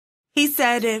He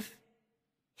said if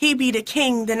he be the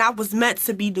king, then I was meant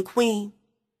to be the queen.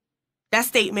 That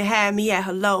statement had me at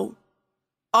hello.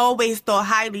 Always thought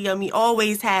highly of me,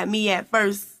 always had me at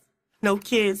first. No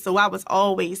kids, so I was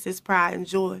always his pride and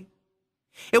joy.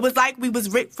 It was like we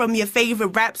was ripped from your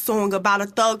favorite rap song about a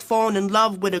thug falling in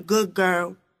love with a good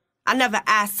girl. I never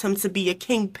asked him to be a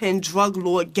kingpin, drug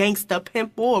lord, gangster,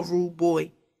 pimp, or a rude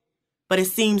boy. But it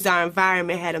seems our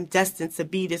environment had him destined to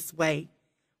be this way.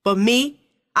 But me,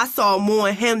 I saw more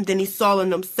in him than he saw in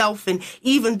himself, and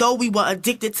even though we were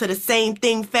addicted to the same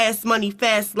thing, fast money,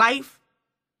 fast life,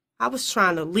 I was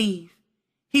trying to leave.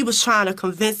 He was trying to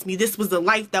convince me this was the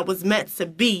life that was meant to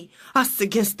be, us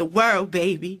against the world,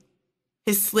 baby.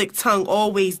 His slick tongue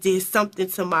always did something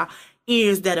to my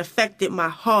ears that affected my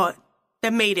heart,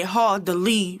 that made it hard to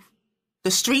leave.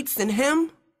 The streets and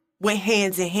him went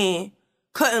hand in hand.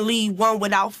 Couldn't leave one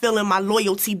without feeling my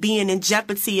loyalty being in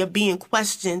jeopardy of being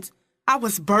questioned. I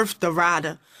was birthed a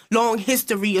rider. Long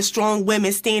history of strong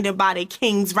women standing by their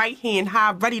king's right hand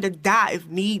high, ready to die if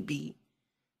need be.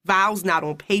 Vows not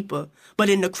on paper, but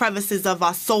in the crevices of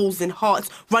our souls and hearts,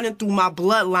 running through my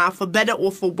bloodline, for better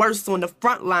or for worse, on the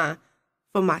front line,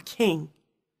 for my king.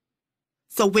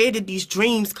 So where did these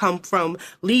dreams come from?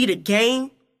 Lead a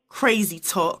game? Crazy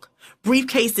talk.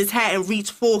 Briefcases hadn't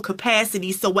reached full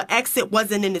capacity, so an exit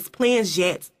wasn't in his plans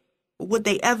yet. But would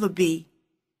they ever be?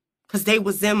 'Cause they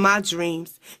was in my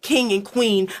dreams. King and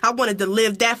queen, I wanted to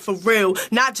live that for real.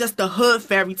 Not just a hood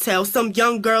fairy tale, some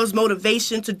young girl's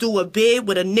motivation to do a bid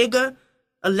with a nigga,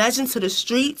 a legend to the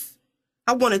streets.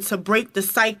 I wanted to break the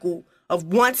cycle of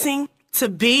wanting to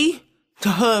be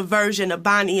the hood version of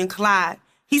Bonnie and Clyde.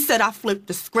 He said I flipped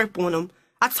the script on him.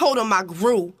 I told him I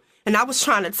grew, and I was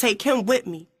trying to take him with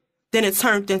me. Then it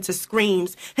turned into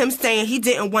screams. Him saying he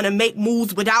didn't want to make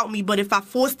moves without me, but if I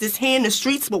forced his hand, the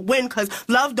streets would win, 'cause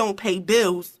love don't pay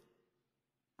bills.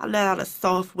 I let out a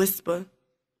soft whisper.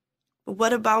 But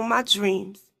what about my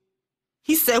dreams?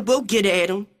 He said, we'll get at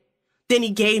him. Then he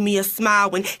gave me a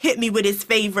smile and hit me with his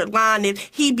favorite line. If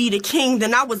he be the king,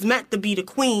 then I was meant to be the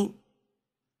queen.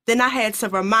 Then I had to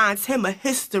remind him of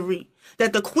history,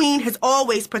 that the queen has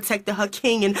always protected her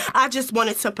king, and I just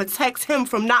wanted to protect him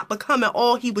from not becoming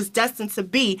all he was destined to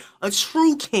be, a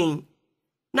true king.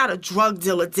 Not a drug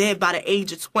dealer dead by the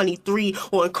age of 23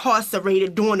 or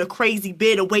incarcerated doing a crazy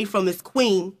bid away from his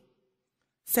queen.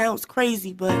 Sounds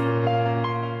crazy, but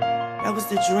that was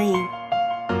the dream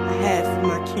I had for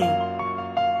my king.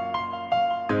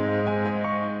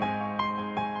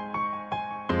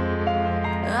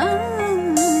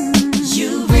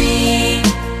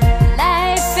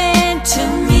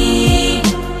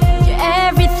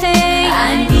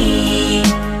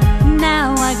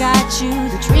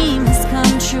 The dream has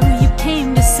come true. You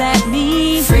came to set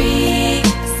me free.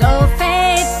 So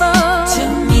faithful to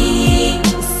me,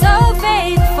 so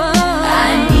faithful.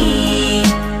 I need,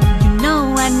 you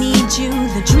know I need you.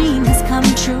 The dream has come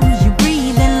true. You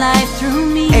breathing life through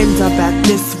me. End up at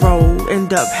this role,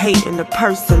 end up hating the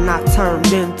person I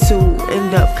turned into.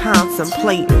 End up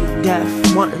contemplating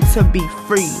death, wanting to be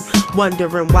free.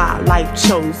 Wondering why life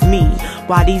chose me,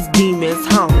 why these demons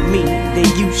haunt me. Then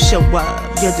you show up,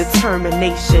 your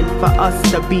determination for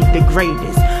us to be the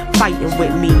greatest. Fighting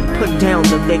with me, put down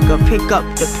the liquor, pick up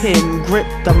the pen, grip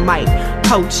the mic,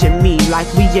 coaching me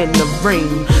like we in the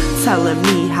ring. Telling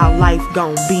me how life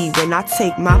gon' be when I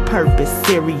take my purpose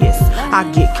serious.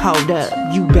 I get caught up,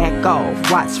 you back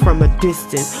off, watch from a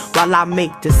distance while I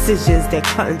make decisions that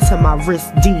cut into my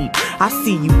wrist deep. I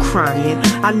see you crying,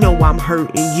 I know I'm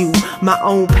hurting you. My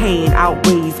own pain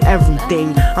outweighs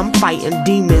everything. I'm fighting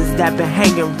demons that been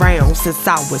hanging around since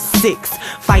I was 6.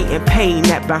 Fighting pain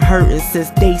that been hurting since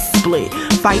they split.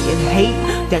 Fighting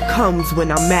hate that comes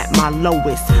when I'm at my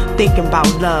lowest. Thinking about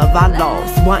love I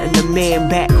lost, wanting a man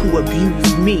back who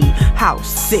abused me. How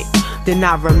sick. Then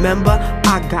I remember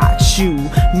I got you,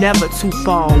 never too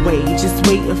far away, just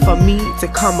waiting for me to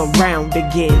come around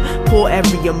again. Pour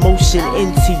every emotion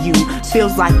into you,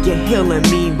 feels like you're healing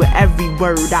me with every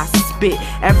word I spit.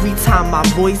 Every time my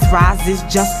voice rises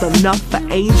just enough for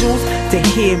angels to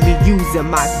hear me using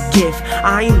my gift.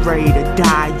 I ain't ready to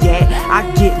die yet, I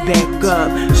get back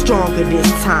up, stronger this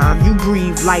time. You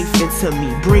breathe life into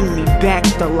me, bring me back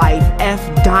to life.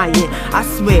 F dying, I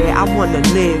swear I wanna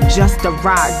live just to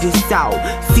ride this out.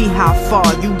 See how far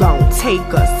you gon'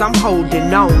 take us. I'm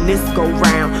holding on this go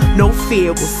round. No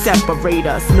fear will separate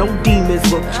us, no demons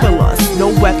will kill us, no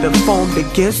weapon formed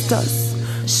against us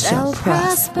shall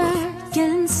prosper.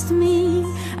 Against me,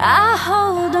 I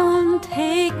hold on,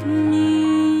 take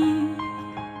me.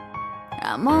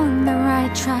 I'm on the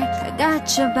right track, I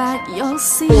got your back, you'll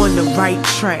see. On the right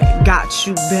track, got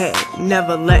you back,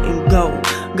 never letting go.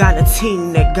 Got a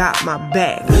team that got my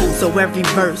back, so every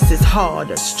verse is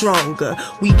harder, stronger.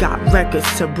 We got records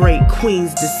to break,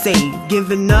 queens to save.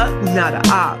 Giving up, not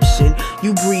an option.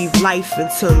 You breathed life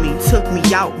into me, took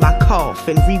me out my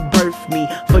coffin, rebirthed me.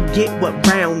 Forget what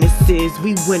round this is,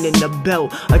 we winning the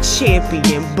belt. A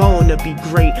champion, born to be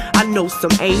great. I know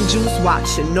some angels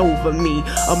watching over me.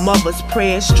 A mother's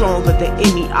prayer stronger than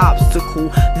any obstacle.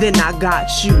 Then I got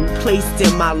you, placed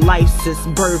in my life since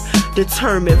birth.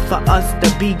 Determined for us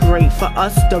to be great, for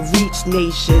us to reach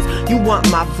nations. You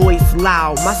want my voice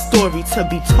loud, my story to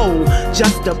be told,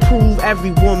 just to prove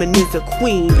every woman is a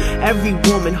queen. Every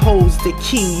woman holds the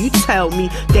key. You tell me,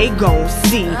 they gon'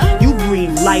 see. You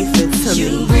breathe life into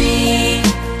me. You breathe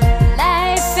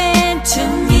life into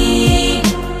me.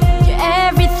 You're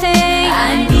everything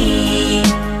I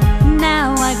need.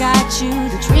 Now I got you,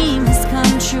 the dream has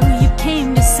come true. You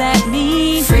came to set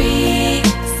me free.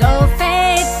 So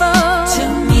faithful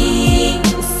to me,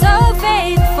 so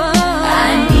faithful.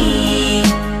 I need,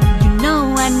 you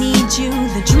know I need you.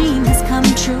 The dream has come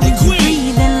true. Hey, you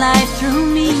breathing life through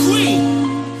me. Hey, Queen.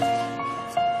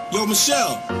 Yo,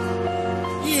 Michelle,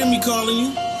 you hear me calling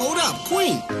you? Hold up,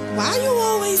 Queen. Why you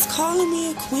always calling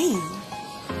me a queen?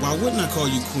 Why wouldn't I call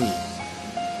you Queen?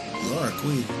 You are a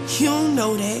queen. You don't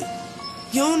know that.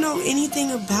 You don't know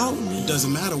anything about me. It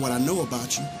doesn't matter what I know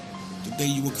about you. The day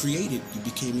you were created, you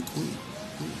became a queen.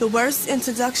 The worst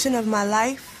introduction of my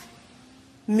life,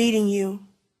 meeting you.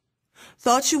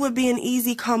 Thought you would be an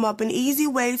easy come up, an easy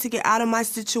way to get out of my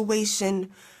situation.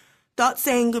 Thought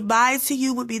saying goodbye to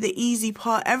you would be the easy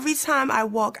part. Every time I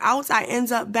walk out, I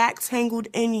end up back tangled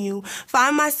in you.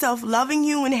 Find myself loving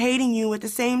you and hating you at the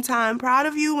same time. Proud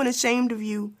of you and ashamed of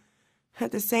you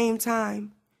at the same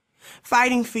time.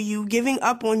 Fighting for you, giving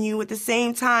up on you at the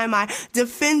same time. I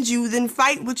defend you, then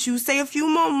fight with you. Say a few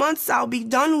more months, I'll be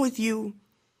done with you.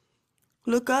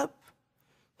 Look up,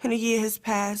 and a year has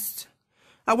passed.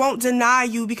 I won't deny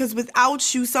you, because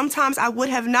without you, sometimes I would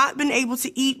have not been able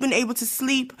to eat, been able to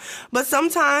sleep. But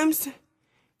sometimes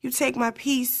you take my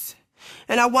peace.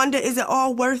 And I wonder, is it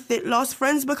all worth it? Lost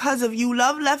friends because of you,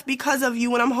 love left because of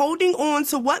you. And I'm holding on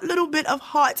to what little bit of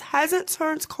heart hasn't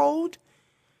turned cold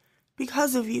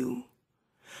because of you.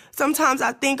 Sometimes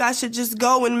I think I should just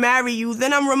go and marry you.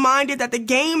 Then I'm reminded that the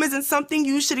game isn't something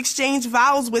you should exchange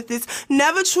vows with. It's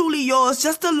never truly yours,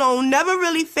 just alone, never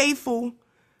really faithful.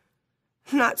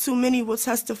 Not too many will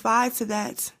testify to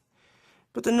that.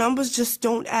 But the numbers just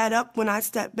don't add up when I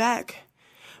step back.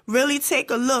 Really take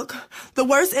a look. The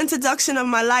worst introduction of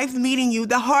my life, meeting you.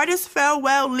 The hardest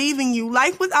farewell, leaving you.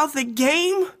 Life without the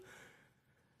game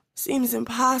seems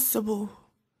impossible.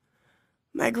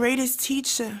 My greatest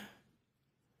teacher.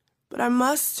 But I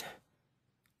must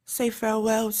say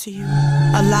farewell to you.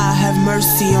 Allah have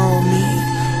mercy on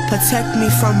me. Protect me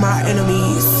from my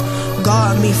enemies.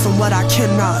 Guard me from what I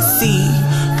cannot see.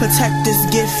 Protect this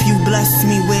gift you bless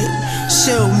me with.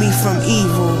 Shield me from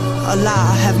evil.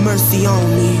 Allah have mercy on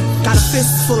me. Got a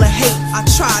fist full of hate, I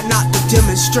try not to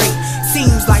demonstrate.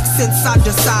 Seems like since I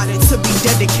decided to be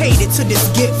dedicated to this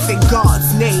gift in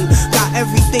God's name, got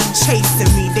everything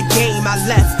chasing me. The game I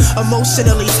left,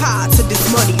 emotionally tied to this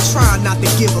money, trying not to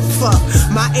give a fuck.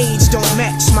 My age don't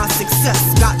match my success.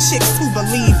 Got chicks who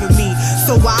believe in me,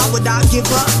 so why would I give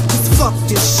up? Cause fuck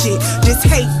this shit. This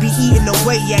hate be eating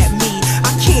away at me.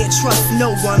 I can't trust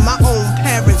no one. My own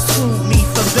parents screwed me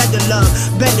for better love,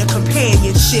 better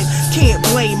companionship. Can't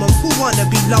blame them who wanna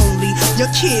be lonely. Your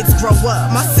kids grow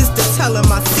up. My sister telling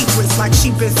my secrets like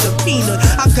she been subpoenaed.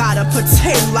 I gotta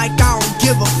pretend like I don't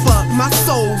give a fuck. My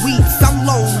soul weeps, I'm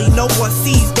lonely. No one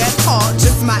sees that part.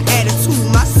 Just my attitude,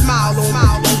 my smile on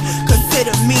my feet.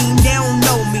 Consider mean, they don't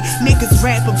know me. Niggas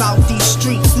rap about these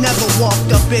streets, never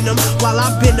walked up in them. While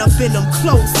I've been up in them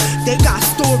close, they got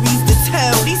stories to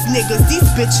tell. These niggas, these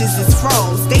bitches is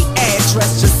frauds. They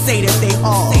address just say that they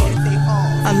are.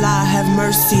 Allah have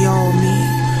mercy on me.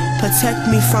 Protect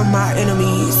me from my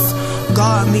enemies.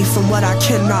 Guard me from what I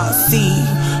cannot see.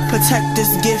 Protect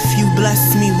this gift you bless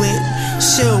me with.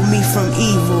 Shield me from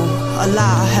evil.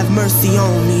 Allah have mercy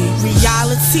on me.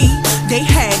 Reality, they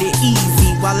had it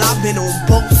easy while I've been on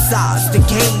both sides. The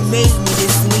game made me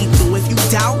this lethal. If you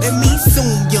doubting me,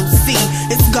 soon you'll see.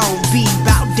 It's gon' be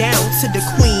bow down to the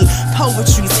queen.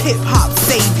 Poetry's hip-hop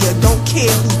savior. Don't care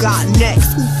who got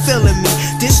next, who feeling me.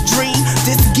 This dream,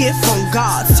 this gift on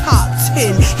God's top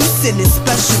 10. He sending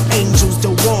special angels to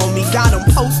warn me. Got them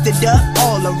posted up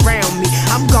all around me.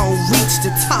 I'm gon' reach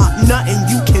the top, nothing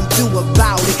you can do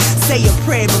about it. say a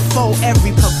prayer before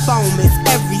every performance,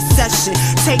 every session.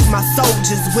 Take my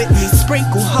soldiers with me,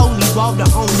 sprinkle holy water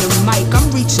on the mic. I'm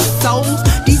reaching souls,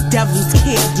 these devils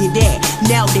can't get at.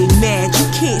 Now they mad, you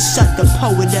can't shut the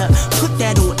poet up. Put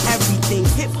that on everything,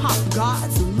 hip-hop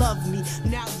gods love me,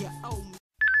 now you owe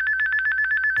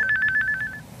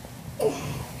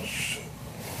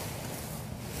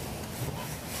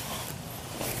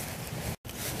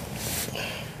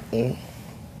me.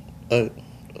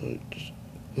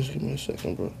 Just give me a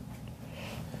second, bro.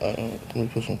 Let me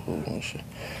put some clothes on and shit.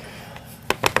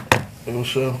 Hey,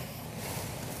 Michelle.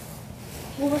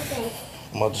 What was that?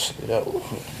 I'm about to skate out.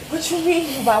 What you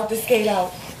mean you about to skate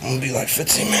out? I'm gonna be like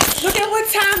 15 minutes. Look at what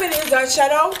time it is,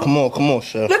 Shadow. Come on,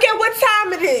 Chef. Look at what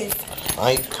time it is.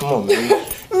 Come on, baby.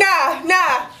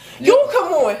 Nah. You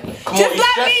come on. Just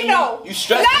let me know. You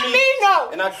stress me. Let me know.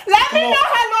 Let me know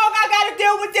how long I gotta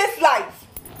deal with this life.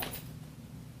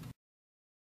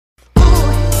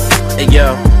 Hey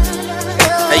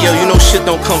yo, you know shit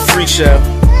don't come free, Shell.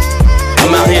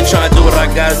 I'm out here trying to do what I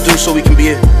gotta do so we can be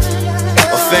a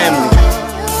family.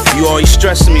 You always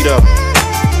stressing me though.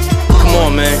 Come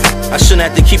on, man. I shouldn't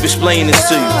have to keep explaining this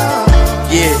to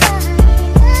you. Yeah.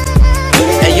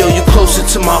 Hey yo, you closer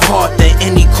to my heart than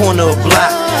any corner of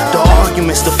block. The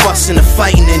arguments, the fussing, the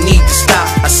fighting that need to stop.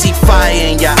 I see fire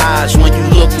in your eyes when you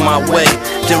look my way.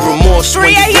 The remorse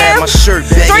when you grab my shirt,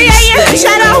 begging to stay.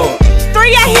 Shut up. 3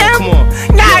 a.m.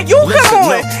 Nah, you come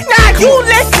on. Nah, you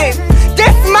listen.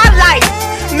 This my life.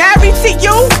 Married to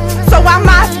you, so I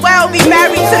might as well be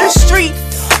married to the streets.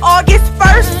 August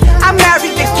 1st, I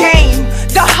married the game,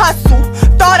 the hustle.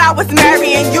 Thought I was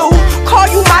marrying you.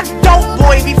 Call you my dope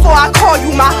boy before I call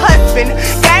you my husband.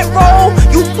 That role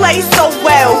you play so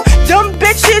well. Them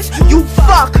bitches you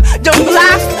fuck. Them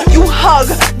blocks you hug.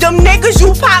 Them niggas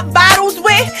you pop bottles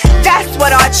with. That's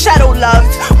what our Cheto loves.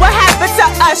 What happened to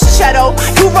us, Cheto?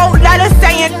 You wrote letters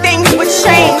saying things would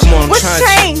change. What's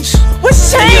changed?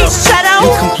 What's changed, Cheto?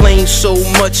 You complain so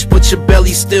much, but your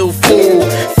belly's still full.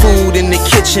 Food in the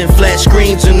kitchen, flat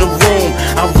screens in the room.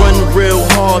 I run real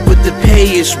hard, but the pay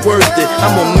is worth it.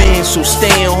 I'm a man, so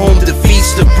staying home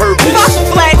defeats the purpose.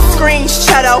 Fuck flat screens,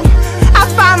 Cheto. I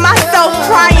find myself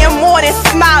crying more than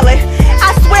smiling.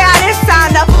 I swear I didn't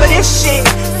sign up for this shit.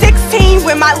 16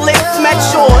 when my lips met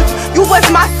yours. You was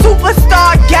my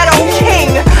superstar ghetto king.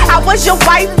 I was your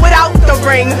wife without the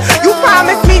ring. You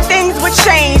promised me things would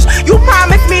change. You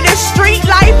promised me this street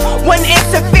life wouldn't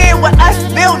interfere with us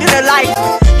building a life.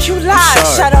 You lied,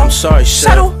 Shadow. I'm sorry,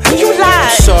 Shadow. You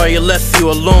lied. Sorry I left you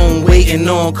alone, waiting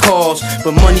on calls.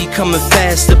 But money coming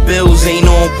fast, the bills ain't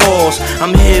on pause.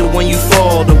 I'm here when you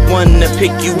fall, the one to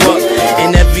pick you up.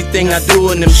 And everything I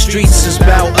do in them streets is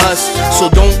about us. So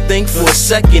don't think for a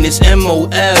second it's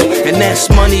MOL. And that's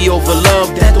money over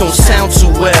love, that don't sound too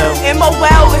well.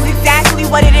 MOL is exactly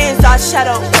what it is, our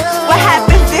Shadow. What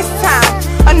happens this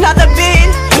time? Another bid,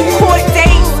 court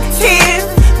dates, tears,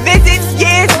 visits,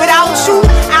 years without you.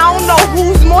 I don't know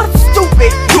who's more stupid,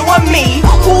 you or me.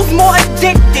 Who's more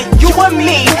addicted, you or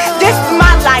me. This is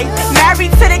my life,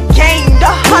 married to the game, the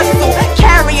hustle,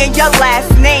 carrying your last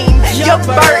name, your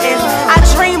burdens. I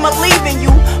dream of leaving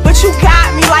you, but you got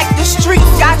me like the streets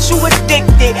got you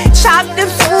addicted. Chopped and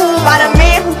screwed by the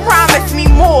man who promised me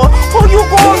more. Who you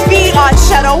gonna be,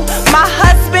 Archetto? My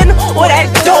husband or that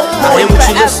dope boy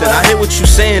forever? I hear what you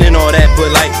saying and all that, but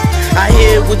like, I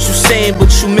hear what you saying, but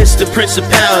you miss the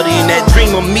principality. And that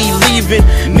dream of me leaving,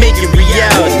 make it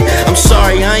reality. I'm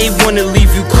sorry, I ain't wanna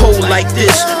leave you cold like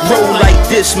this, roll like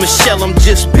this. Michelle, I'm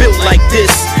just built like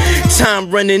this.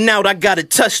 Time running out, I gotta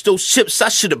touch those chips. I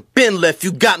should've been left,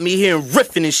 you got me here and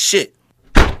riffing and shit.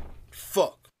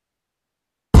 Fuck.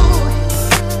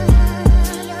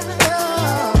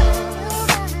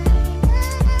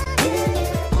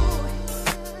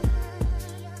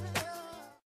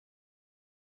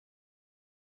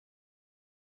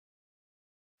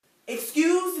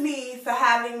 Excuse me for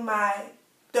having my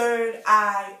third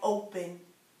eye open.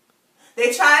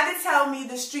 They tried to tell me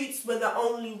the streets were the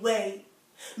only way.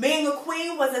 Being a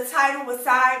queen was a title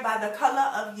assigned by the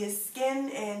color of your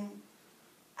skin, and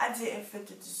I didn't fit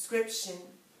the description.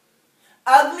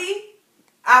 Ugly,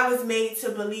 I was made to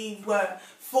believe were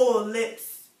full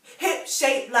lips, hips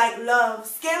shaped like love,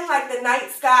 skin like the night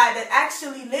sky that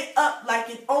actually lit up like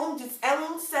it owned its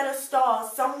own set of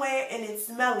stars somewhere in its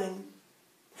melon.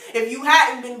 If you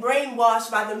hadn't been brainwashed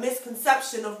by the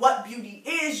misconception of what beauty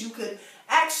is, you could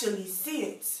actually see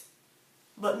it.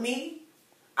 But me,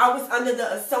 I was under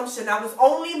the assumption I was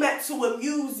only meant to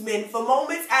amuse men for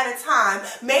moments at a time,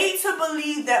 made to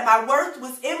believe that my worth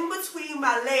was in between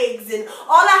my legs, and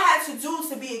all I had to do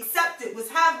to be accepted was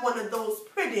have one of those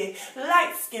pretty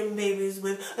light-skinned babies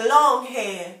with long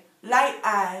hair, light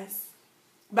eyes,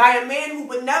 by a man who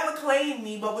would never claim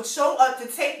me but would show up to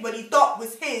take what he thought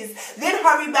was his, then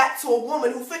hurry back to a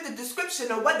woman who fit the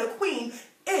description of what a queen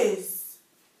is.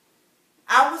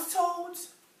 I was told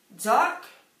dark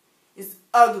is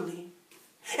ugly.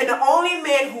 And the only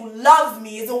man who loves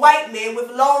me is a white man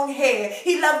with long hair.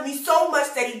 He loved me so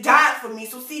much that he died for me.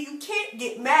 So see, you can't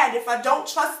get mad if I don't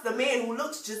trust the man who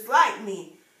looks just like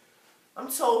me.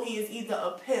 I'm told he is either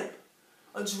a pimp,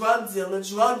 a drug dealer,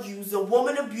 drug user,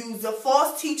 woman abuser,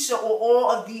 false teacher, or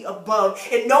all of the above.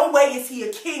 In no way is he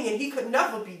a king, and he could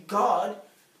never be God.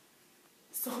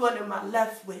 So what am I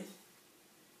left with?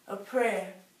 A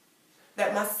prayer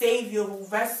that my Savior will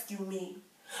rescue me.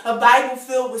 A Bible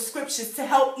filled with scriptures to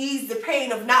help ease the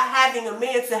pain of not having a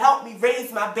man to help me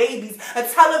raise my babies. A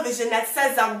television that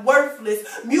says I'm worthless.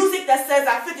 Music that says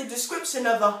I fit the description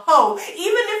of a hoe. Even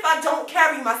if I don't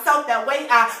carry myself that way,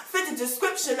 I fit the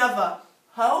description of a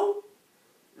hoe,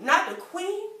 not the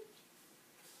queen.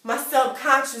 My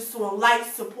subconscious on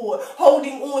life support,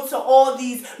 holding on to all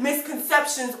these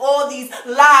misconceptions, all these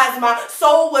lies. My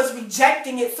soul was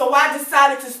rejecting it, so I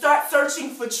decided to start searching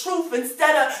for truth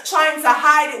instead of trying to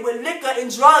hide it with liquor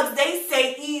and drugs. They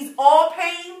say ease all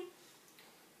pain.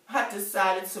 I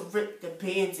decided to rip the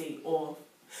Band-Aid off,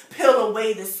 peel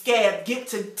away the scab, get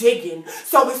to digging.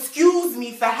 So excuse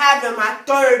me for having my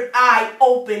third eye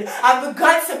open. I've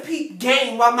begun to peep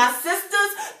game while my sisters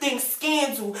think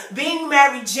scandal. Being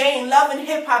Mary Jane, loving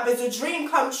hip-hop is a dream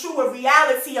come true. A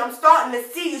reality I'm starting to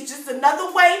see is just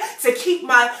another way to keep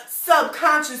my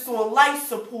subconscious on life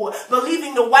support.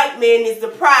 Believing the white man is the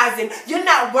prize and you're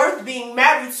not worth being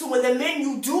married to. And the men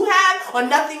you do have are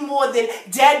nothing more than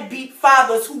deadbeat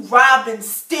fathers who rob and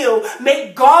steal.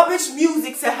 Make garbage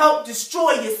music to help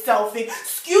destroy yourself.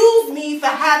 Excuse me for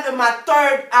having my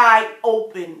third eye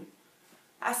open.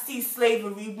 I see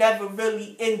slavery never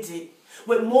really ended,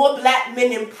 with more black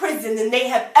men in prison than they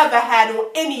have ever had on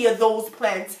any of those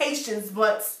plantations.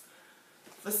 But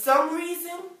for some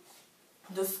reason,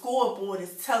 the scoreboard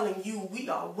is telling you we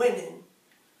are winning.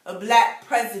 A black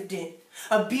president,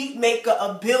 a beat maker,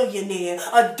 a billionaire,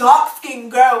 a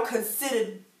dark-skinned girl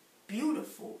considered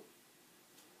beautiful.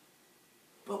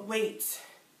 But wait,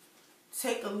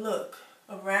 take a look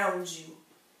around you.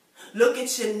 Look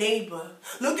at your neighbor.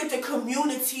 Look at the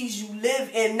communities you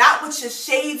live in. Not with your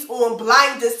shades on,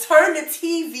 blinders. Turn the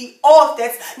TV off.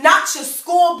 That's not your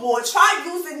scoreboard. Try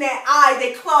using that eye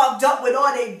they clogged up with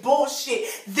all that bullshit.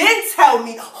 Then tell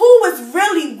me who is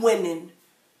really winning.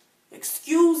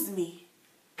 Excuse me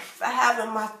for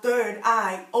having my third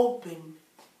eye open.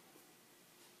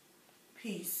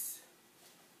 Peace.